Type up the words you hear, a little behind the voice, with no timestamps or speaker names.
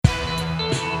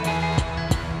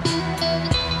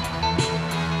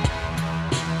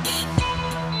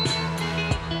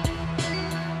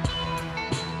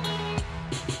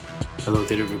Hello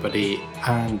there, everybody,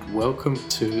 and welcome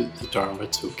to the Dharma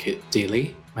Toolkit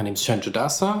Daily. My name's Chandra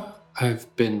Dasa.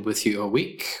 I've been with you all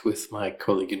week with my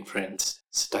colleague and friend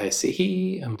Sadhya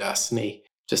Sehi and Dasini,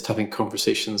 just having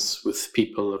conversations with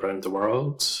people around the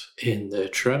world in the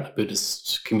Triratna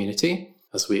Buddhist community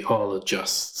as we all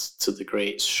adjust to the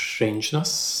great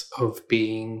strangeness of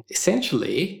being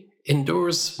essentially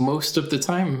indoors most of the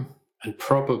time and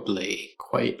probably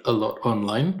quite a lot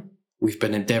online. We've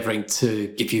been endeavouring to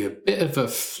give you a bit of a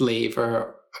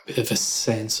flavour, a bit of a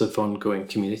sense of ongoing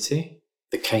community,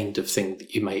 the kind of thing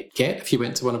that you might get if you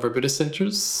went to one of our Buddhist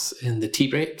centres in the tea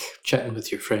break, chatting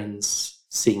with your friends,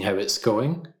 seeing how it's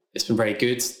going. It's been very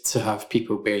good to have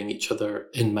people bearing each other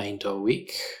in mind all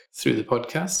week through the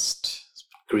podcast. It's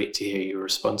been great to hear your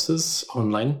responses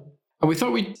online. And we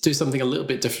thought we'd do something a little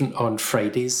bit different on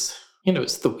Fridays. You know,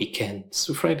 it's the weekend,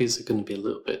 so Fridays are going to be a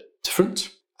little bit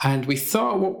different. And we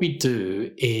thought what we'd do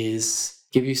is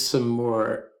give you some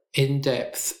more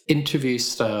in-depth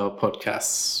interview-style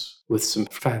podcasts with some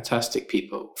fantastic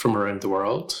people from around the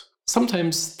world.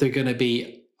 Sometimes they're going to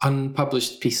be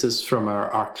unpublished pieces from our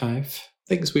archive,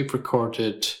 things we've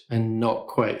recorded and not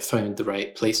quite found the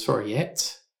right place for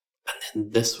yet. And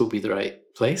then this will be the right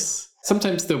place.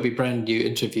 Sometimes there'll be brand new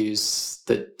interviews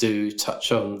that do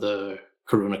touch on the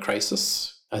corona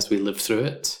crisis as we live through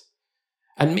it.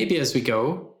 And maybe as we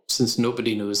go, since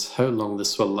nobody knows how long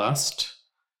this will last,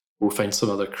 we'll find some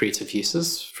other creative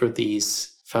uses for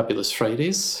these fabulous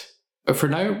Fridays. But for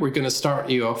now, we're going to start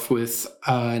you off with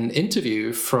an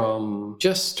interview from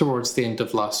just towards the end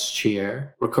of last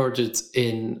year, recorded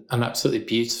in an absolutely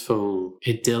beautiful,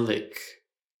 idyllic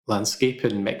landscape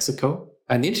in Mexico.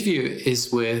 And the interview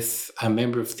is with a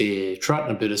member of the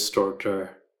Triratna Buddhist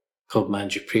order called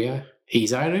Manjupriya.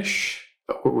 He's Irish.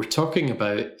 But what we're talking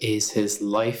about is his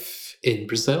life in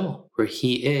Brazil, where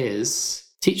he is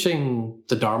teaching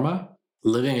the Dharma,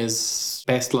 living his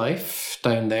best life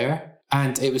down there.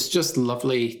 And it was just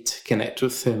lovely to connect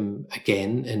with him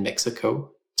again in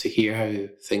Mexico, to hear how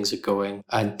things are going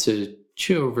and to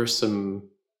chew over some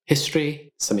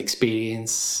history, some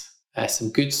experience,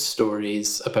 some good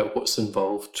stories about what's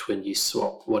involved when you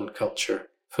swap one culture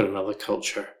for another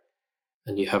culture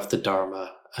and you have the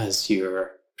Dharma as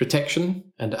your protection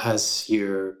and as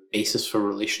your basis for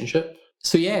relationship.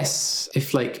 So yes,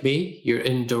 if like me, you're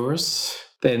indoors,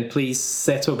 then please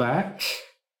settle back,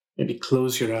 maybe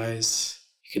close your eyes.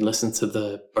 You can listen to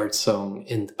the birdsong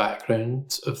in the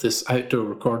background of this outdoor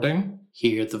recording,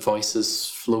 hear the voices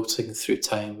floating through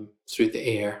time, through the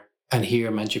air, and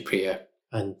hear Manjupriya.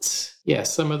 And yeah,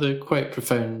 some of the quite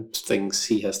profound things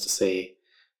he has to say,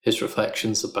 his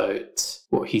reflections about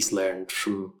what he's learned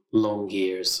from long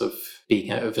years of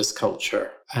being out of his culture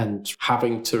and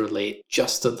having to relate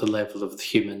just at the level of the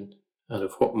human and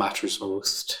of what matters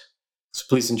most. So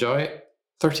please enjoy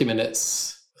 30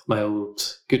 minutes with my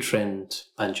old good friend,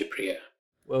 Manjupriya.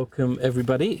 Welcome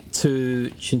everybody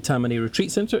to Chintamani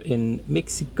Retreat Center in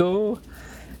Mexico.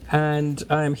 And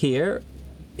I'm here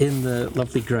in the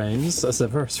lovely grounds, as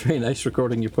ever. It's very nice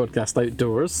recording your podcast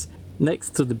outdoors, next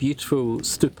to the beautiful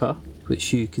stupa,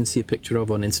 which you can see a picture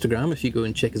of on Instagram if you go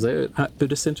and check us out at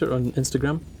Buddhist Center on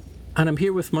Instagram. And I'm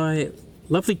here with my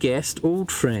lovely guest,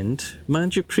 old friend,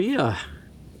 Manjupriya.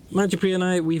 Manjupriya and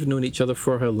I, we've known each other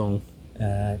for how long?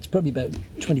 It's probably about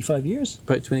 25 years.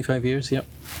 About 25 years, yep.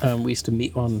 We used to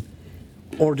meet on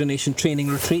ordination training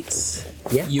retreats.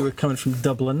 Yeah. You were coming from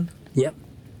Dublin. Yep.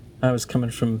 I was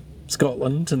coming from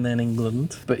Scotland and then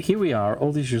England. But here we are,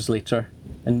 all these years later,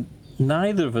 and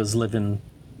neither of us live in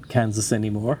Kansas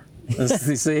anymore, as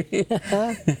they say.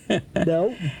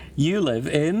 No. You live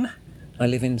in? I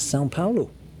live in Sao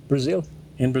Paulo, Brazil.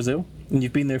 In Brazil? And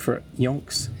you've been there for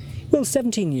yonks? Well,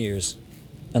 17 years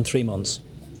and 3 months.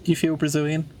 Do you feel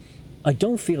Brazilian? I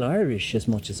don't feel Irish as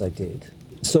much as I did.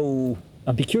 So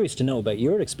I'd be curious to know about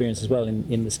your experience as well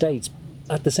in the States.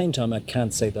 At the same time, I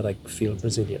can't say that I feel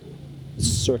Brazilian.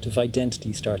 Sort of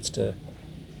identity starts to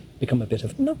become a bit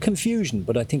of, not confusion,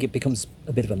 but I think it becomes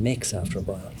a bit of a mix after a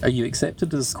while. Are you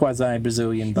accepted as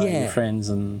quasi-Brazilian by your friends?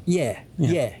 And Yeah.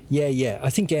 I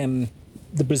think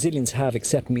the Brazilians have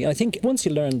accepted me. I think once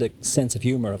you learn the sense of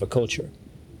humour of a culture,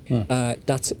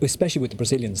 that's, especially with the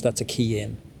Brazilians, that's a key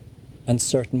in. And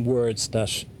certain words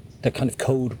that kind of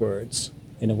code words,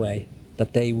 in a way,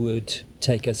 that they would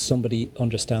take as somebody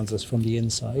understands us from the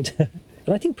inside.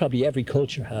 And I think probably every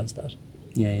culture has that.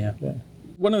 Yeah.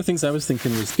 One of the things I was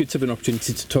thinking was good to have an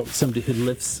opportunity to talk to somebody who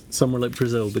lives somewhere like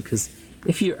Brazil, because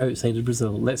if you're outside of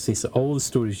Brazil, let's face it, all the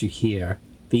stories you hear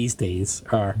these days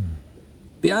are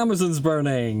the Amazon's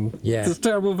burning, there's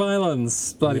terrible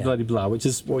violence, blah, blah, blah, blah, which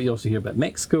is what you also hear about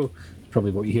Mexico.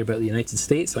 probably what you hear about the United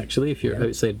States, actually, if you're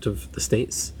outside of the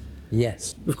States.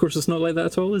 Yes. Of course, it's not like that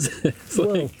at all, is it? It's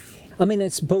Well, I mean, I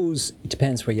suppose it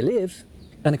depends where you live.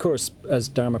 And of course, as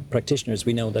Dharma practitioners,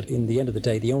 we know that in the end of the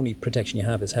day, the only protection you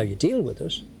have is how you deal with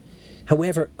it.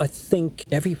 However, I think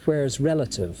everywhere is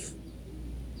relative.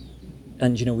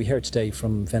 And, you know, we heard today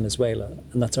from Venezuela,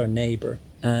 and that's our neighbour.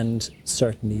 And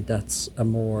certainly that's a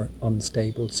more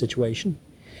unstable situation.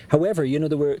 However, you know,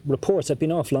 there were reports, I've been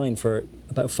offline for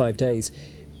about 5 days,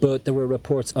 but there were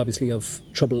reports, obviously, of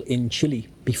trouble in Chile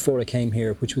before I came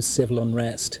here, which was civil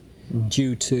unrest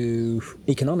due to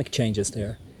economic changes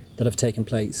there that have taken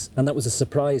place. And that was a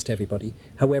surprise to everybody.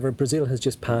 However, Brazil has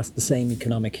just passed the same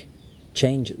economic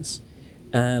changes.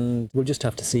 And we'll just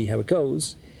have to see how it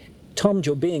goes. Tom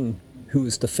Jobim, who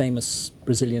is the famous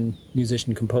Brazilian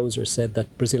musician-composer, said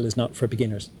that Brazil is not for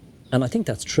beginners. And I think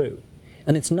that's true.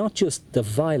 And it's not just the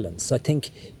violence. I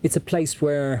think it's a place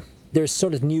where there's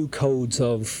sort of new codes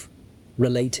of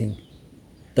relating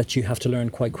that you have to learn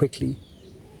quite quickly.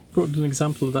 What would an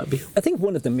example of that be? I think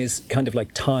one of them is kind of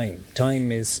like time.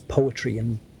 Time is poetry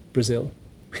in Brazil,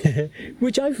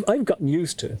 which I've gotten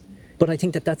used to. But I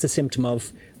think that that's a symptom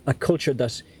of a culture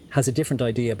that has a different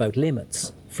idea about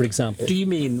limits, for example. Do you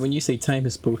mean when you say time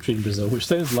is poetry in Brazil, which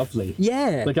sounds lovely?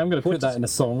 Yeah. Like I'm going to put that in a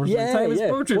song or something. Time is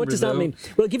poetry What in does Brazil. that mean?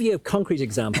 Well, I'll give you a concrete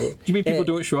example. Do you mean people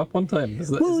don't show up on time?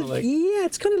 Is it like... Yeah,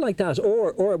 it's kind of like that.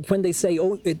 Or when they say,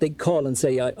 they call and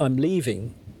say, I'm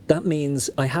leaving, that means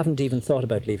I haven't even thought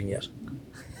about leaving yet.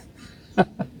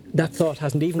 That thought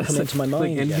hasn't even come into my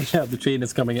mind yet. Yeah, the train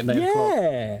is coming at 9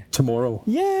 o'clock tomorrow.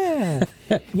 Yeah.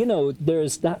 You know,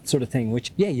 there's that sort of thing,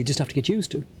 which, you just have to get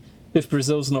used to. If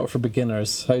Brazil's not for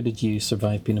beginners, how did you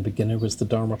survive being a beginner? Was the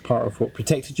Dharma part of what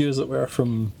protected you, as it were,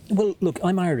 from... Well, look,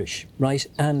 I'm Irish, right?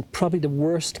 And probably the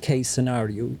worst case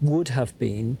scenario would have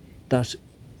been that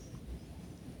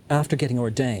after getting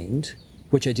ordained,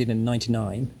 which I did in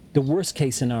 99, the worst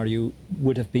case scenario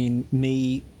would have been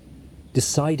me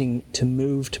deciding to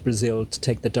move to Brazil to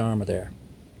take the Dharma there.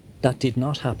 That did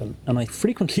not happen. And I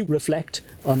frequently reflect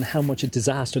on how much a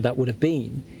disaster that would have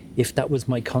been if that was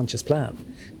my conscious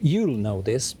plan. You'll know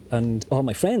this, and all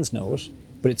my friends know it,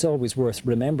 but it's always worth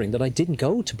remembering that I didn't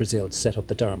go to Brazil to set up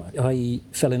the Dharma. I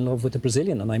fell in love with a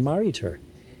Brazilian and I married her.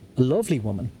 A lovely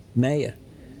woman, Maya,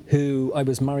 who I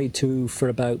was married to for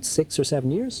about 6 or 7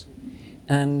 years.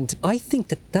 And I think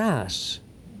that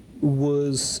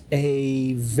was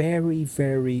a very,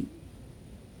 very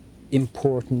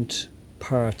important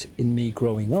part in me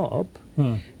growing up,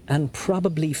 and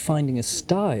probably finding a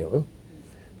style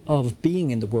of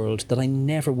being in the world that I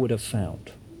never would have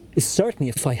found. Certainly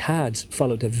if I had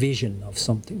followed a vision of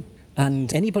something.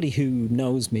 And anybody who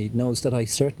knows me knows that I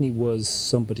certainly was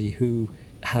somebody who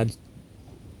had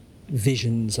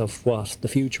visions of what the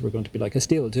future were going to be like. I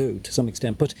still do, to some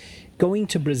extent. But going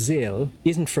to Brazil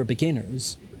isn't for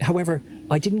beginners. However,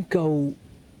 I didn't go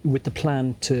with the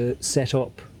plan to set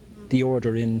up the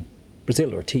order in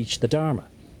Brazil or teach the Dharma.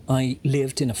 I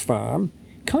lived in a farm,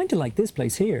 kind of like this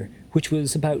place here, which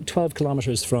was about 12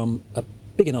 kilometres from a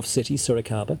big enough city,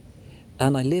 Sorocaba.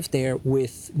 And I lived there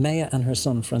with Maya and her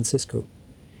son, Francisco,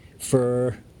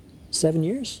 for 7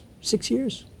 years, 6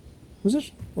 years, was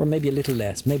it? Or maybe a little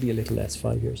less,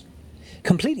 5 years.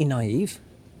 Completely naive,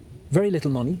 very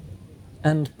little money.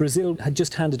 And Brazil had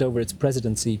just handed over its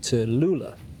presidency to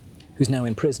Lula, who's now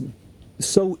in prison.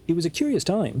 So it was a curious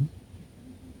time.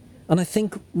 And I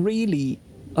think really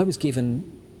I was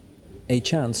given a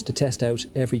chance to test out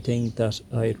everything that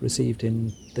I had received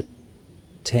in the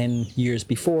 10 years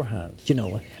beforehand. You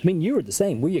know, I mean, you were the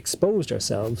same. We exposed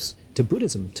ourselves to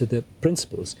Buddhism, to the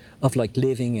principles of like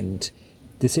living and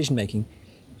decision-making.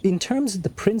 In terms of the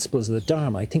principles of the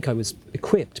Dharma, I think I was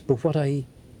equipped, but what I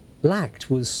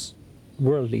lacked was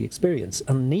worldly experience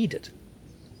and needed.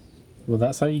 Well,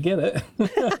 that's how you get it.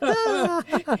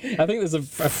 I think there's a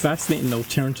fascinating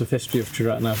alternative history of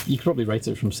Triratna. You could probably write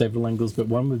it from several angles, but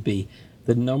one would be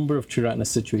the number of Triratna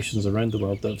situations around the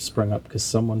world that have sprung up because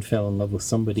someone fell in love with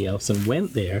somebody else and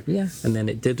went there, and then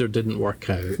it did or didn't work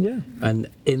out. Yeah. And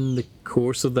in the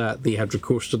course of that, they had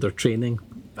recourse to their training,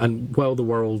 and while the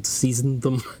world seasoned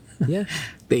them,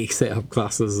 they set up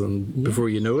classes, and before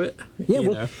you know it,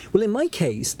 well, in my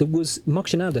case, there was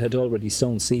Mokshananda had already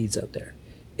sown seeds out there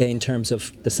in terms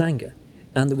of the Sangha,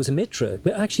 and there was a Mitra,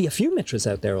 well, actually a few Mitras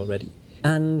out there already.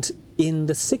 And in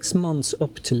the 6 months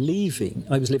up to leaving,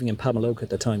 I was living in Pamaloka at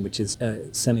the time, which is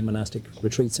a semi-monastic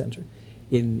retreat centre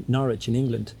in Norwich in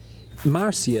England.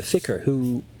 Marcia Ficker,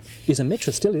 who is a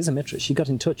Mitra, still is a Mitra, she got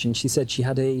in touch and she said she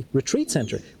had a retreat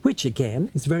centre, which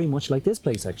again is very much like this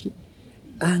place actually.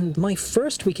 And my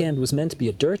first weekend was meant to be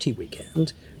a dirty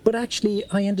weekend, but actually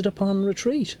I ended up on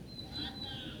retreat.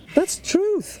 That's the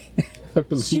truth. I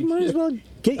believe You might as well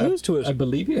get used to it. I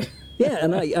believe you. Yeah,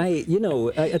 and I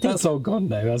think That's all gone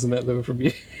now, hasn't it, though, from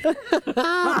you?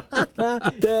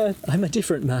 I'm a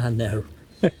different man now.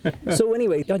 So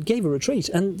anyway, I gave a retreat,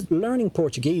 and learning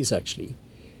Portuguese, actually,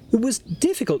 it was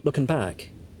difficult looking back.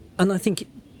 And I think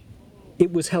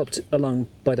it was helped along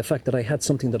by the fact that I had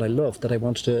something that I loved, that I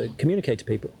wanted to communicate to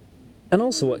people. And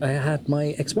also, I had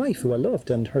my ex-wife, who I loved,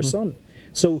 and her son.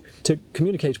 So to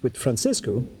communicate with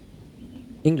Francisco,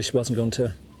 English wasn't going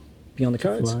to be on the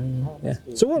cards. Yeah.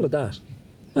 So all of that.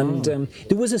 And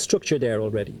there was a structure there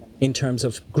already in terms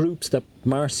of groups that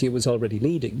Marcia was already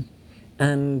leading.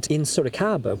 And in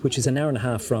Sorocaba, which is an hour and a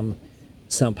half from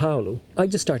Sao Paulo, I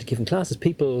just started giving classes.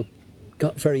 People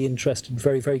got very interested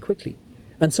very, very quickly.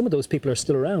 And some of those people are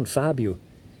still around. Fabio,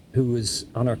 who was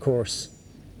on our course,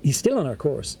 he's still on our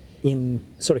course in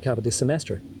Sorocaba this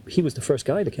semester. He was the first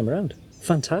guy that came around.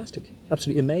 Fantastic.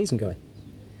 Absolutely amazing guy.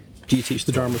 Do you teach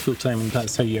the Dharma full-time and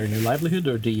that's how you earn your livelihood,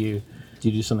 or do you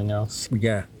do something else?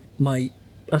 Yeah. My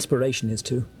aspiration is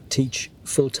to teach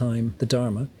full-time the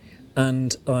Dharma.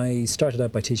 And I started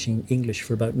out by teaching English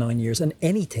for about 9 years, and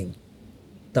anything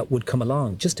that would come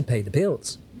along just to pay the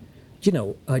bills. You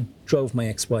know, I drove my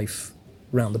ex-wife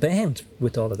round the bend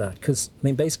with all of that, because, I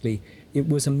mean, basically, it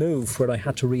was a move where I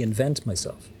had to reinvent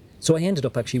myself. So I ended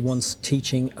up actually once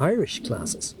teaching Irish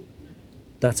classes.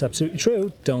 That's absolutely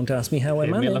true. Don't ask me how I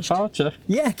managed.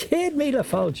 Yeah, kid me la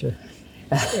falcha.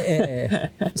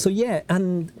 So yeah,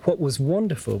 and what was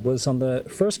wonderful was on the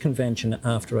first convention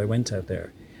after I went out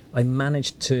there, I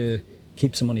managed to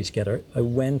keep some money together. I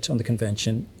went on the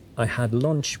convention. I had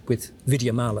lunch with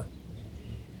Vidyamala.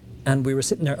 And we were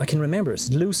sitting there. I can remember,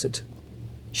 it's lucid.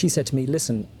 She said to me,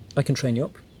 listen, I can train you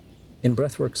up in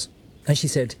breathworks. And she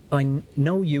said, I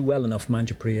know you well enough,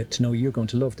 Manjapriya, to know you're going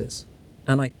to love this.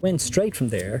 And I went straight from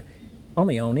there on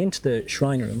my own into the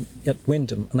shrine room at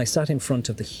Wyndham, and I sat in front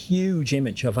of the huge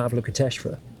image of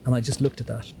Avalokiteshvara, and I just looked at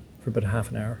that for about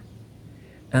half an hour.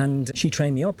 And she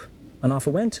trained me up. And off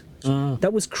I went.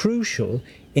 That was crucial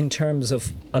in terms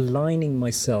of aligning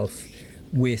myself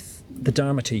with the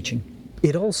Dharma teaching.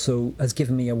 It also has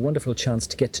given me a wonderful chance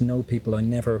to get to know people I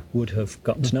never would have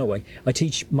gotten to know. I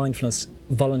teach mindfulness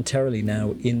voluntarily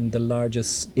now in the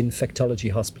largest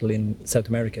infectology hospital in South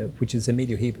America, which is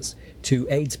Emilio Ribas, to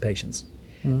AIDS patients.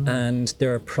 And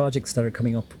there are projects that are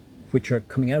coming up which are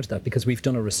coming out of that, because we've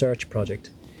done a research project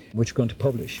which we're going to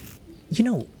publish. You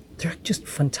know, they're just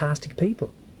fantastic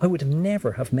people. I would have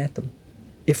never have met them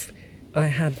if I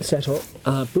had set up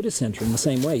a Buddhist centre in the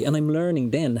same way. And I'm learning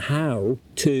then how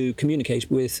to communicate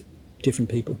with different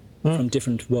people from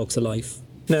different walks of life.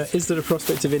 Now, is there a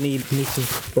prospect of any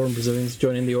native-born Brazilians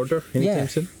joining the order anytime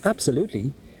soon?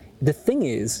 Absolutely. The thing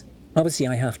is, obviously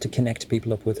I have to connect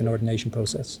people up with an ordination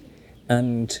process.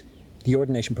 And the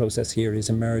ordination process here is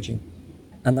emerging.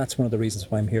 And that's one of the reasons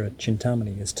why I'm here at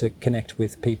Chintamani, is to connect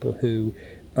with people who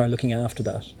are looking after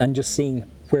that and just seeing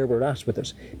where we're at with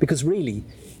it. Because really,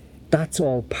 that's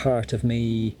all part of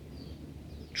me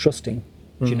trusting,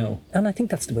 you know. And I think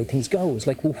that's the way things go. It's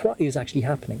like, well, what is actually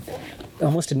happening? I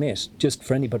must admit, just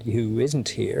for anybody who isn't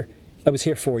here, I was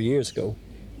here 4 years ago.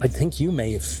 I think you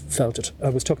may have felt it. I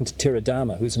was talking to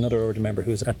Tiradama, who's another order member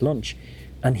who was at lunch,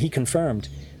 and he confirmed,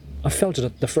 I felt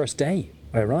it the first day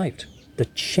I arrived. The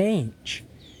change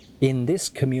in this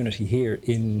community here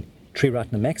in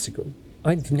Triratna, Mexico,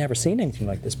 I've never seen anything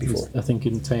like this before. I think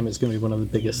in time it's going to be one of the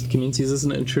biggest communities,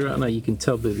 isn't it, in Triratna? You can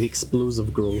tell the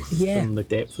explosive growth from the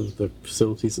depth of the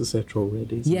facilities, etc.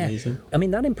 already. It's amazing. I mean,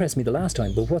 that impressed me the last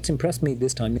time, but what's impressed me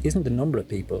this time isn't the number of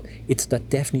people. It's that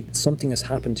definitely something has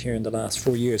happened here in the last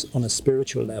 4 years on a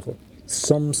spiritual level.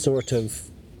 Some sort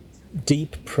of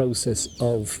deep process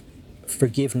of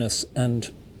forgiveness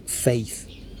and faith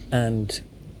and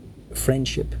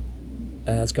friendship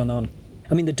has gone on.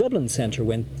 I mean, the Dublin Centre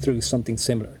went through something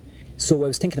similar. So I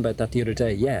was thinking about that the other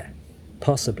day. Yeah,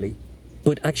 possibly.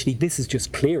 But actually, this is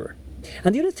just clearer.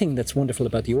 And the other thing that's wonderful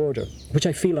about the order, which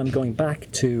I feel I'm going back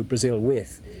to Brazil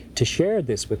with, to share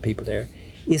this with people there,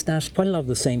 is that quite a lot of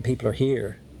the same people are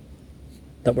here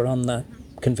that were on that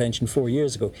convention 4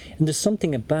 years ago. And there's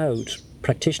something about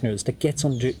practitioners that gets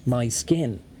under my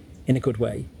skin in a good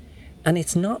way. And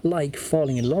it's not like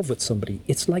falling in love with somebody.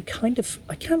 It's like kind of,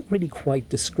 I can't really quite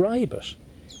describe it,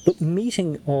 but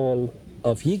meeting all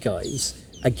of you guys,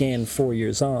 again 4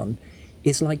 years on,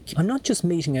 is like, I'm not just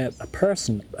meeting a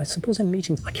person, I suppose I'm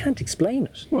meeting, I can't explain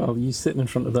it. Well, you sitting in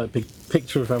front of that big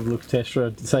picture of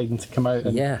Avalokiteshvara deciding to come out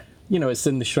and, you know, it's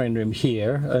in the shrine room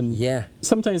here, and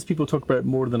sometimes people talk about it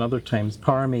more than other times.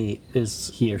 Parmi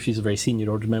is here, she's a very senior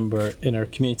order member in our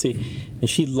community, and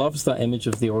she loves that image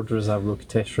of the order as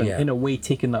Avalokiteshvara, in a way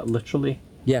taking that literally.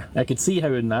 Yeah. I could see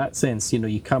how in that sense,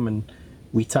 you come and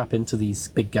we tap into these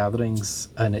big gatherings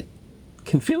and it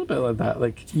can feel a bit like that.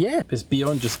 Like, Yeah. it's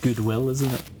beyond just goodwill,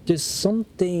 isn't it? There's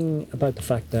something about the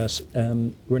fact that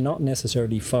we're not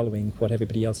necessarily following what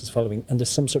everybody else is following, and there's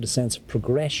some sort of sense of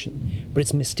progression, but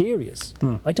it's mysterious.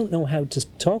 I don't know how to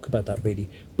talk about that really,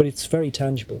 but it's very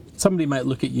tangible. Somebody might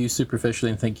look at you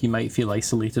superficially and think you might feel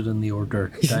isolated in the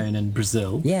order down in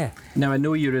Brazil. Yeah. Now, I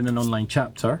know you're in an online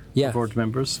chapter Yeah. of Order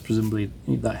members. Presumably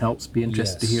that helps. Be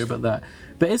interested to Yes. hear about that.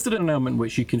 But is there an element in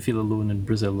which you can feel alone in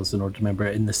Brazil as an Order member,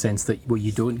 in the sense that, well,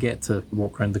 you don't get to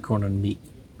walk around the corner and meet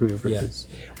whoever it is?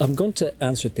 I'm going to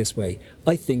answer it this way.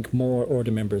 I think more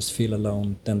order members feel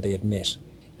alone than they admit.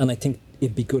 And I think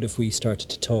it'd be good if we started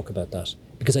to talk about that.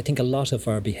 Because I think a lot of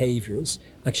our behaviours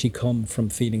actually come from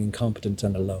feeling incompetent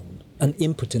and alone. And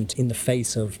impotent in the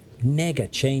face of mega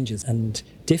changes and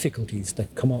difficulties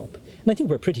that come up. And I think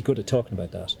we're pretty good at talking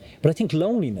about that. But I think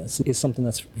loneliness is something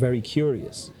that's very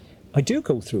curious. I do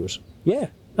go through it. Yeah,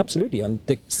 absolutely. And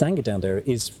the Sangha down there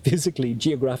is physically,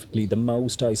 geographically the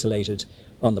most isolated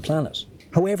on the planet.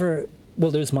 However,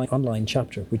 well, there's my online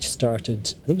chapter, which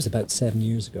started, I think it was about 7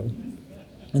 years ago,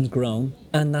 and grown.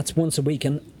 And that's once a week.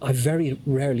 And I very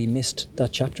rarely missed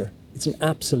that chapter. It's an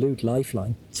absolute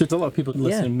lifeline. So a lot of people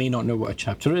listening may not know what a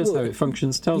chapter is, how it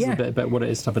functions. Tell us a bit about what it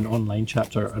is to have an online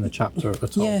chapter and a chapter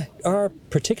at all. Yeah, our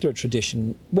particular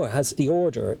tradition, has the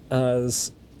order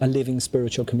as a living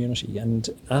spiritual community. And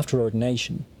after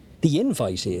ordination, the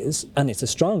invite is, and it's a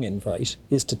strong invite,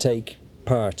 is to take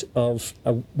part of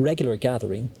a regular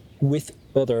gathering with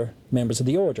other members of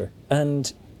the order.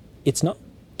 And it's not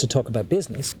to talk about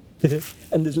business.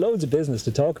 And there's loads of business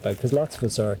to talk about because lots of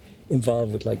us are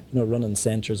involved with running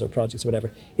centres or projects or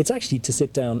whatever. It's actually to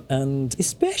sit down and,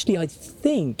 especially I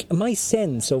think, my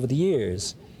sense over the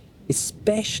years,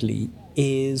 especially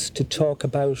is to talk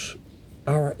about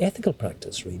our ethical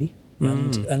practice, really,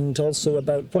 and also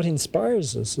about what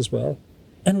inspires us as well,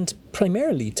 and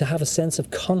primarily to have a sense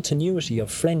of continuity of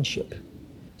friendship.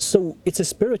 So it's a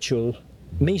spiritual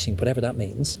meeting, whatever that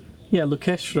means. Yeah,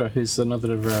 Lukeshra, who's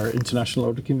another of our international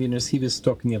order conveners, he was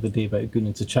talking the other day about going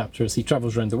into chapters. He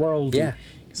travels around the world. Yeah.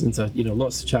 He's into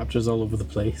lots of chapters all over the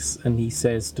place, and he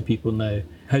says to people now,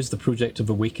 "How's the project of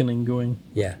awakening going?"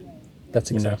 Yeah,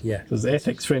 that's exactly. Yeah. There's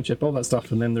ethics, friendship, all that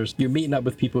stuff, and then you're meeting up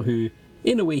with people who,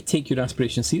 in a way, take your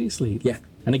aspirations seriously. Yeah.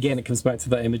 And again, it comes back to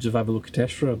that image of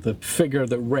Avalokiteshvara, the figure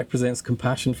that represents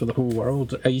compassion for the whole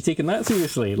world. Are you taking that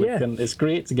seriously? Yeah. And it's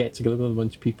great to get together with a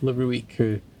bunch of people every week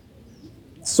who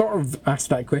sort of ask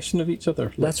that question of each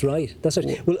other. That's right.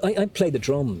 Well, I play the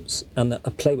drums and I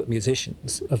play with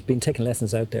musicians. I've been taking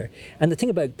lessons out there. And the thing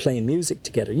about playing music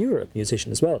together, you're a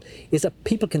musician as well, is that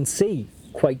people can see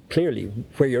quite clearly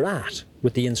where you're at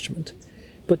with the instrument.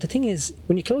 But the thing is,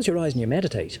 when you close your eyes and you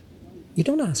meditate, you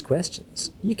don't ask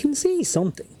questions. You can see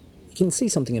something. You can see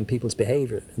something in people's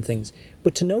behaviour and things.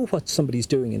 But to know what somebody's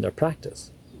doing in their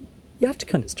practice, you have to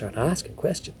kind of start asking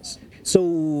questions.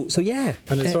 So yeah.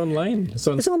 And it's online. It's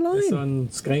online. It's on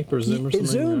Skype or Zoom or something.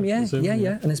 Zoom,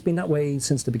 yeah. And it's been that way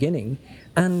since the beginning.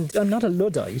 And I'm not a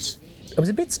Luddite. I was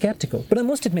a bit sceptical. But I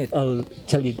must admit, I'll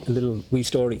tell you a little wee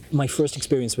story. My first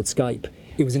experience with Skype,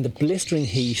 it was in the blistering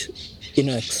heat in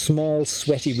a small,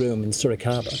 sweaty room in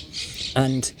Surikaba.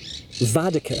 And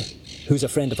Vadika, who's a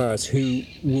friend of ours who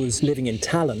was living in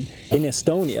Tallinn in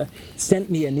Estonia, sent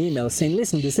me an email saying,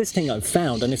 "Listen, there's this thing I've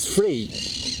found and it's free."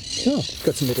 Oh,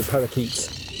 got some little parakeets.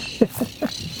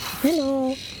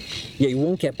 Hello. Yeah, you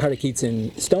won't get parakeets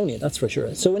in Estonia, that's for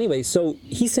sure. So anyway, so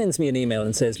he sends me an email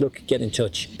and says, "Look, get in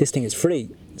touch. This thing is free."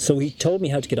 So he told me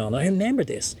how to get on. I remember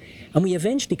this. And we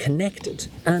eventually connected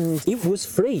and it was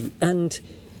free. And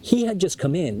he had just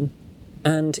come in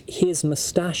and his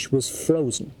moustache was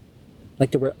frozen.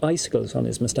 Like there were icicles on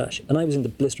his moustache. And I was in the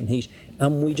blistering heat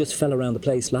and we just fell around the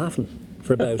place laughing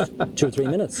for about 2 or 3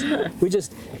 minutes.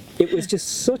 It was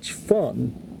just such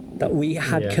fun that we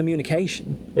had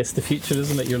communication. It's the future,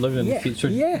 isn't it? You're living in the future.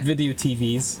 Yeah. Video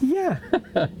TVs. Yeah.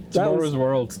 Tomorrow's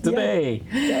world. Today.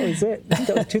 That was it. I think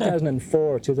that was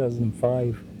 2004,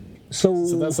 2005.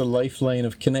 So that's a lifeline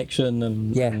of connection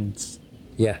and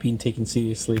being taken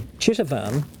seriously.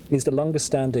 Chitavan is the longest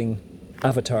standing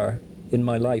avatar in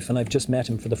my life, and I've just met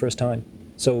him for the first time.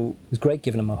 So it was great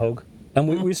giving him a hug. And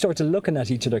we started looking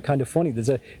at each other kind of funny. There's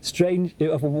a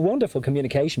wonderful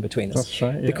communication between us. That's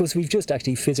right, yeah. Because we've just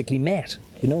actually physically met,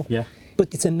 Yeah.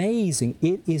 But it's amazing.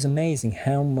 It is amazing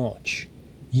how much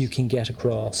you can get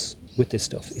across with this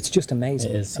stuff. It's just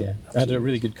amazing. It is, yeah. I had a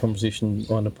really good conversation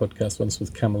on a podcast once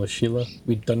with Kamala Sheila.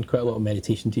 We'd done quite a lot of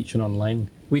meditation teaching online.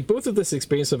 We both had this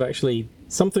experience of actually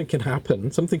something can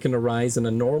happen, something can arise in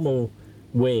a normal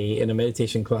way in a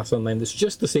meditation class online that's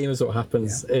just the same as what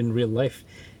happens in real life.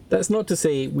 That's not to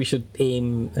say we should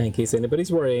aim, in case anybody's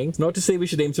worrying, it's not to say we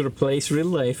should aim to replace real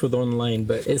life with online,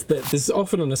 but it's that there's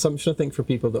often an assumption, I think, for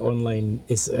people that online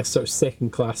is a sort of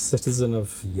second-class citizen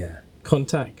of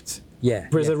contact. Yeah.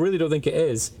 Whereas I really don't think it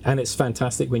is, and it's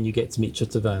fantastic when you get to meet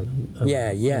Chitavan.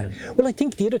 Well, I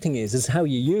think the other thing is how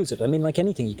you use it. I mean, like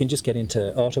anything, you can just get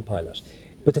into autopilot.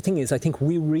 But the thing is, I think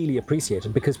we really appreciate it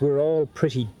because we're all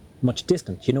pretty much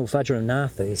distant. You know,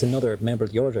 Vajranatha is another member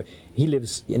of the order. He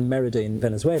lives in Merida in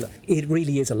Venezuela. It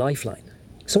really is a lifeline.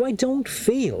 So I don't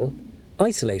feel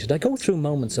isolated. I go through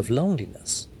moments of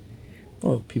loneliness.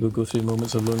 Well, people go through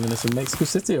moments of loneliness in Mexico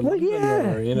City or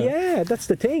London. Yeah, that's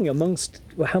the thing amongst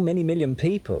how many million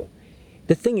people.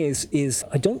 The thing is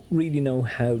I don't really know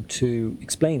how to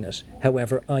explain it.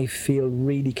 However, I feel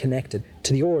really connected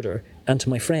to the order and to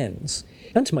my friends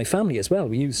and to my family as well.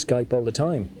 We use Skype all the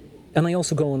time. And I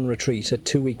also go on retreat, a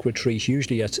 2-week retreat,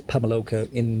 usually at Pamaloka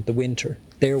in the winter,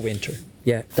 their winter.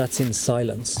 Yeah, that's in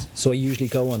silence. So I usually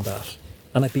go on that.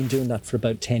 And I've been doing that for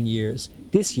about 10 years.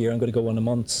 This year I'm going to go on a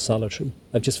month's solitary.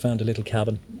 I've just found a little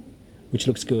cabin, which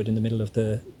looks good in the middle of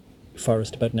the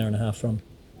forest, about an hour and a half from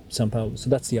São Paulo. So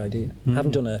that's the idea. I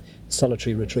haven't done a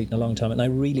solitary retreat in a long time, and I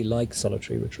really like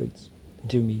solitary retreats. They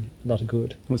do me a lot of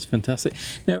good. That's fantastic.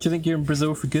 Now, do you think you're in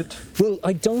Brazil for good? Well,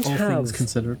 I don't All have... things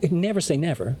considered. Never say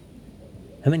never.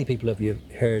 How many people have you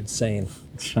heard saying,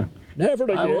 never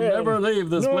again? I will never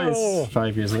leave this place.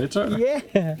 5 years later.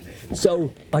 Yeah.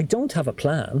 So I don't have a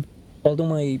plan, although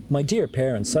my dear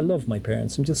parents, I love my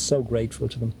parents, I'm just so grateful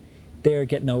to them. They're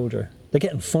getting older. They're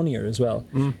getting funnier as well.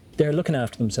 They're looking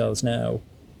after themselves now,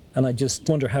 and I just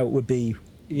wonder how it would be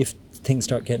if things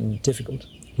start getting difficult,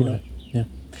 you know? Yeah.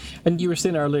 And you were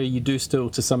saying earlier you do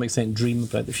still, to some extent, dream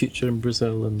about the future in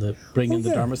Brazil and the bringing the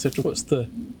Dharma, etc. What's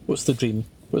the dream?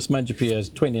 What's Manjupriya's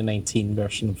 2019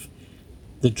 version of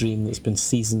the dream that's been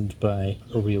seasoned by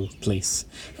a real place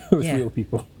with real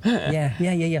people?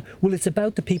 Yeah. Well, it's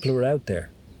about the people who are out there.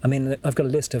 I mean, I've got a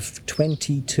list of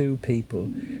 22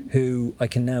 people who I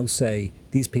can now say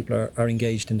these people are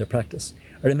engaged in their practice.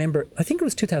 I remember, I think it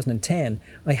was 2010,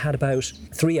 I had about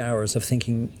 3 hours of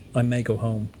thinking I may go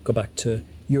home, go back to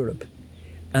Europe.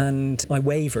 And I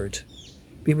wavered.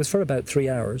 It was for about 3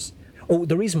 hours. Oh,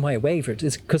 the reason why I wavered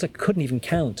is because I couldn't even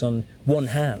count on one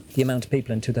hand the amount of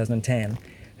people in 2010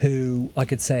 who I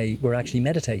could say were actually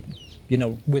meditating, you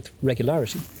know, with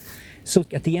regularity. So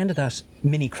at the end of that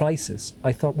mini crisis,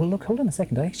 I thought, well, look, hold on a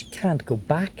second. I actually can't go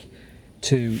back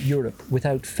to Europe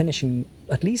without finishing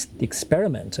at least the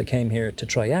experiment I came here to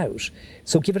try out.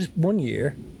 So give it 1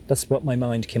 year. That's what my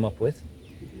mind came up with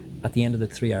at the end of the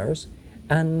 3 hours.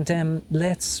 And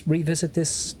let's revisit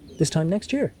this time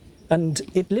next year. And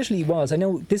it literally was. I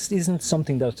know this isn't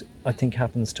something that I think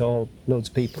happens to loads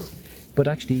of people. But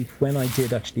actually, when I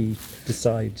did actually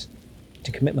decide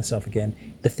to commit myself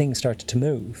again, the thing started to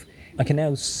move. I can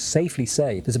now safely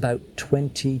say there's about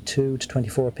 22 to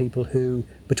 24 people who,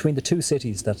 between the two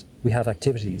cities that we have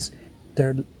activities,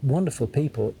 they're wonderful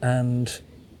people and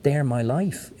they're my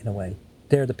life in a way.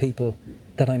 They're the people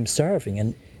that I'm serving.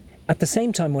 And at the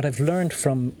same time, what I've learned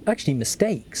from actually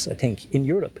mistakes, I think, in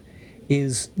Europe,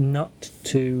 is not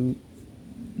to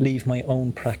leave my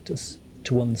own practice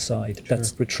to one side. Sure.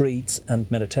 That's retreats and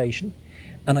meditation.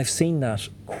 And I've seen that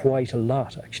quite a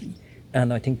lot, actually.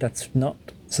 And I think that's not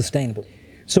sustainable.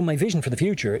 So my vision for the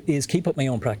future is keep up my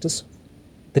own practice.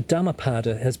 The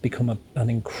Dhammapada has become an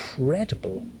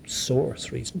incredible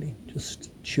source recently, just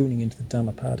tuning into the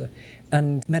Dhammapada.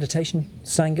 And meditation,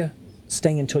 Sangha,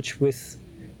 staying in touch with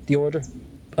the order.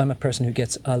 I'm a person who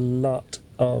gets a lot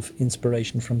of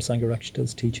inspiration from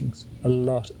Sangharakshita's teachings. A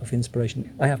lot of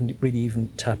inspiration. I haven't really even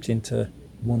tapped into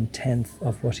 1/10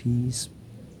 of what he's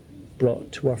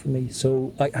brought to offer me.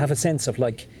 So I have a sense of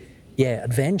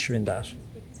adventure in that.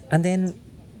 And then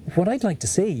what I'd like to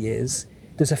see is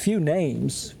there's a few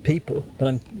names, people that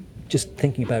I'm just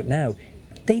thinking about now.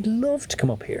 They'd love to come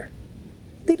up here.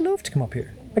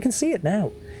 I can see it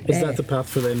now. Is that the path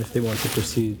for them if they want to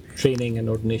pursue training and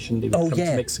ordination? They would come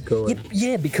to Mexico?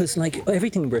 Yeah, because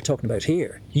everything we're talking about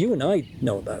here, you and I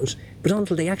know about, but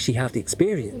until they actually have the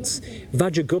experience.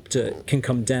 Vajragupta can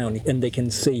come down and they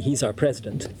can see he's our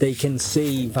president. They can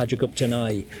see Vajragupta and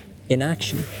I in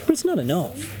action. But it's not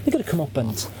enough. They've got to come up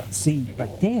and see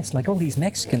like all these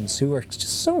Mexicans who are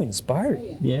just so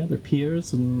inspiring. Yeah, they're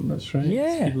peers, and that's right.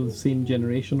 Yeah. People of the same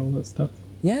generation, all that stuff.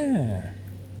 Yeah.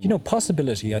 You know,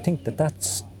 possibility, I think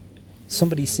that's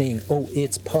somebody saying, oh,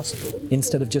 it's possible,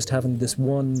 instead of just having this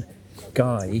one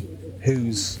guy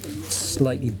who's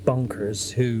slightly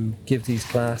bonkers who give these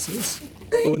classes.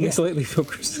 Only slightly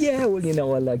bonkers. Yeah, well, you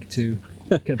know, I like to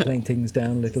kind of playing things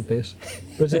down a little bit.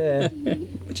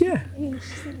 But yeah,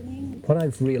 what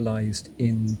I've realised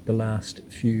in the last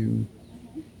few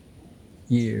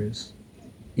years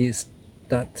is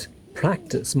that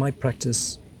my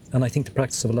practice, and I think the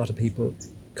practice of a lot of people,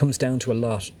 comes down to a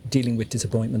lot dealing with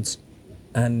disappointments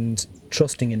and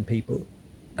trusting in people,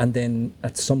 and then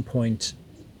at some point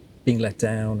being let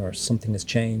down or something has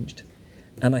changed.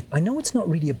 And I know it's not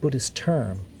really a Buddhist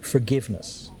term,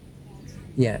 forgiveness.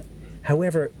 Yeah.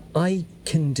 However, I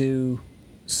can do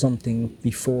something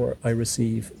before I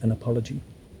receive an apology.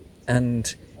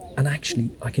 And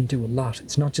actually, I can do a lot.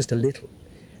 It's not just a little.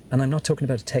 And I'm not talking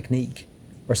about a technique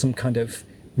or some kind of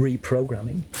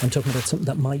reprogramming. I'm talking about something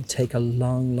that might take a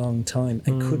long, long time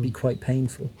and could be quite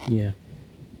painful. Yeah.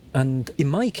 And in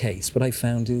my case, what I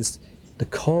found is the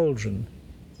cauldron,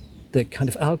 the kind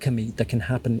of alchemy that can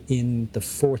happen in the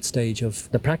fourth stage of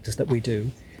the practice that we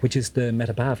do, which is the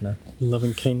metabhavana.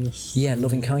 Loving kindness. Yeah,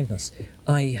 loving kindness.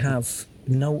 I have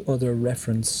no other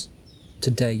reference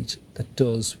to date that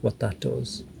does what that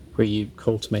does. Where you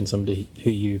call to mind somebody who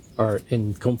you are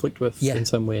in conflict with in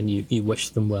some way, and you wish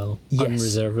them well,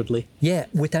 unreservedly. Yeah,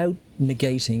 without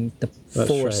negating the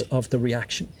force of the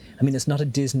reaction. I mean, it's not a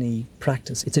Disney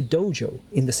practice. It's a dojo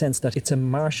in the sense that it's a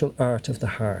martial art of the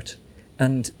heart.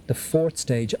 And the fourth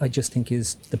stage, I just think,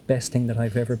 is the best thing that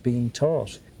I've ever been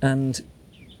taught. And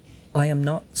I am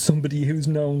not somebody who's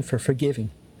known for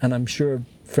forgiving. And I'm sure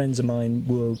friends of mine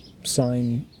will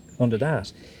sign under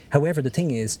that. However, the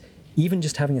thing is, even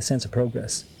just having a sense of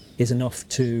progress is enough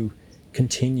to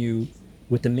continue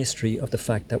with the mystery of the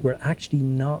fact that we're actually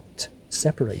not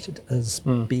separated as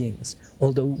beings.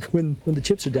 Although when the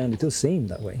chips are down, it does seem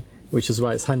that way. Which is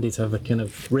why it's handy to have a kind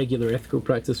of regular ethical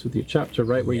practice with your chapter,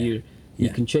 right? Where you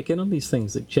can check in on these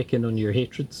things, like check in on your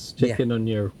hatreds, check in on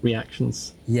your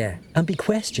reactions. Yeah, and be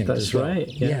questioned. That's as well. right.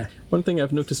 Yeah. One thing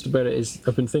I've noticed about it is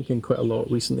I've been thinking quite a lot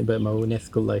recently about my own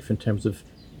ethical life in terms of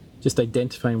just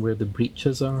identifying where the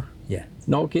breaches are. Yeah.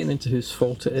 Not getting into whose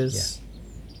fault it is.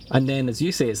 Yeah. And then, as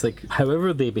you say, it's like,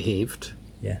 however they behaved,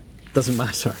 doesn't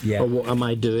matter. Yeah. Or what am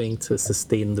I doing to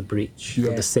sustain the breach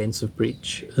or the sense of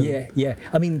breach? Yeah.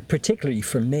 I mean, particularly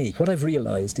for me, what I've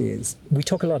realised is, we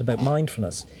talk a lot about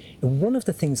mindfulness. And one of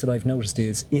the things that I've noticed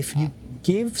is, if you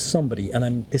give somebody,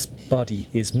 and this body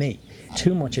is me,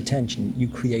 too much attention, you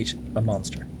create a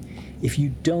monster. If you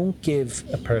don't give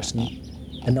a person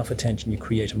enough attention, you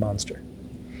create a monster.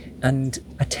 And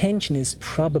attention is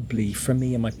probably, for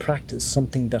me in my practice,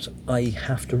 something that I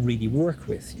have to really work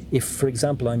with. If, for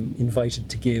example, I'm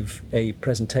invited to give a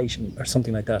presentation or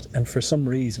something like that, and for some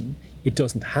reason it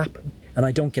doesn't happen, and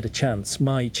I don't get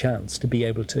my chance to be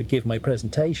able to give my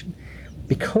presentation,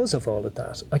 because of all of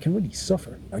that, I can really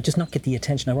suffer, or just not get the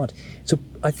attention I want. So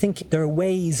I think there are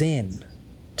ways in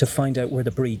to find out where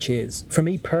the breach is. For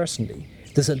me personally,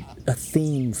 there's a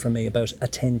theme for me about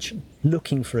attention,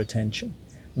 looking for attention,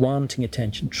 wanting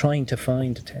attention, trying to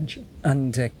find attention.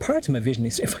 And part of my vision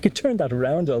is, if I could turn that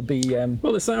around, I'll be...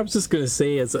 Well, I was just going to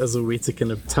say, as a way to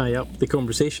kind of tie up the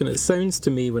conversation, it sounds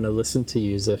to me when I listen to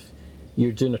you as if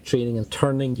you're doing a training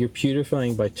and you're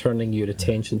purifying by turning your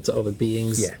attention to other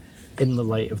beings in the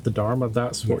light of the Dharma.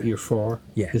 That's what you're for,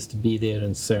 is to be there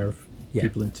and serve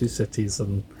people in two cities.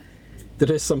 And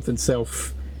there is something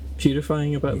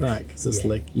self-purifying about that, because it's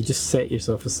like you just set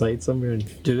yourself aside somewhere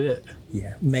and do it.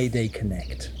 Yeah, may they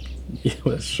connect. Yeah,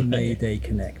 that's right. May they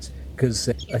connect. Because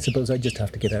I suppose I just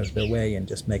have to get out of their way and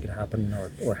just make it happen,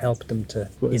 or help them to...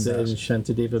 What is it in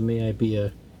Shantideva? May I be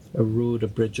a road, a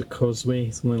bridge, a causeway,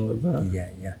 something like that.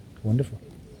 Yeah. Wonderful.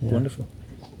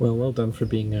 Well done for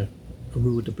being a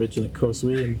road, a bridge and a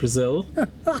causeway in Brazil.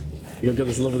 You've got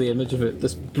this lovely image of it,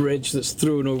 this bridge that's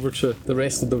thrown over to the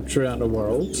rest of the Triratna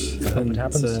world. And it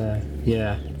happens.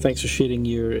 Thanks for sharing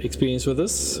your experience with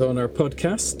us on our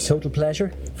podcast. Total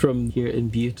pleasure. From here in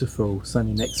beautiful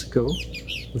sunny Mexico,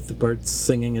 with the birds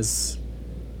singing us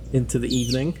into the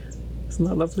evening. Isn't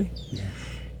that lovely? Yeah.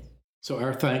 So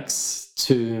our thanks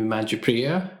to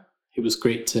Manjupriya. It was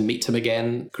great to meet him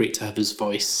again. Great to have his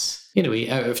voice,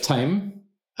 out of time,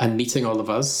 and meeting all of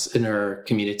us in our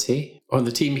community. On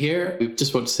the team here, we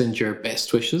just want to send your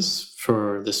best wishes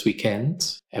for this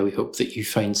weekend. And we hope that you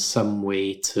find some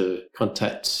way to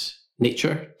contact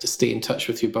nature, to stay in touch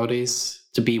with your bodies,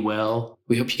 to be well.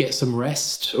 We hope you get some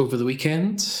rest over the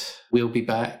weekend. We'll be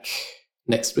back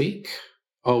next week,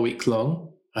 all week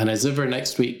long. And as ever,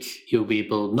 next week, you'll be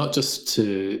able not just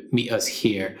to meet us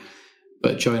here,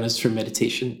 but join us for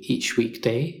meditation each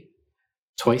weekday,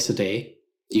 twice a day.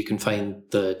 You can find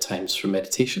the times for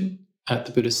meditation at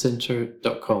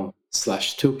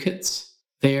thebuddhistcenter.com/toolkit.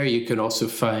 There you can also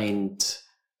find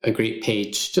a great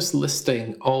page just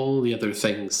listing all the other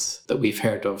things that we've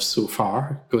heard of so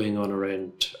far going on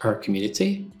around our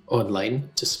community online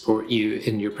to support you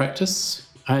in your practice.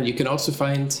 And you can also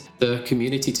find the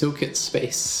Community Toolkit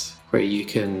space where you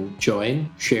can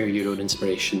join, share your own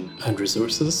inspiration and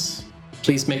resources.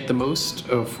 Please make the most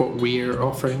of what we're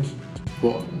offering,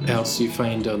 what else you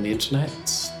find on the internet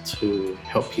to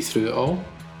help you through it all.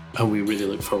 And we really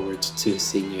look forward to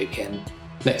seeing you again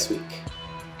next week.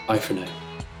 Bye for now.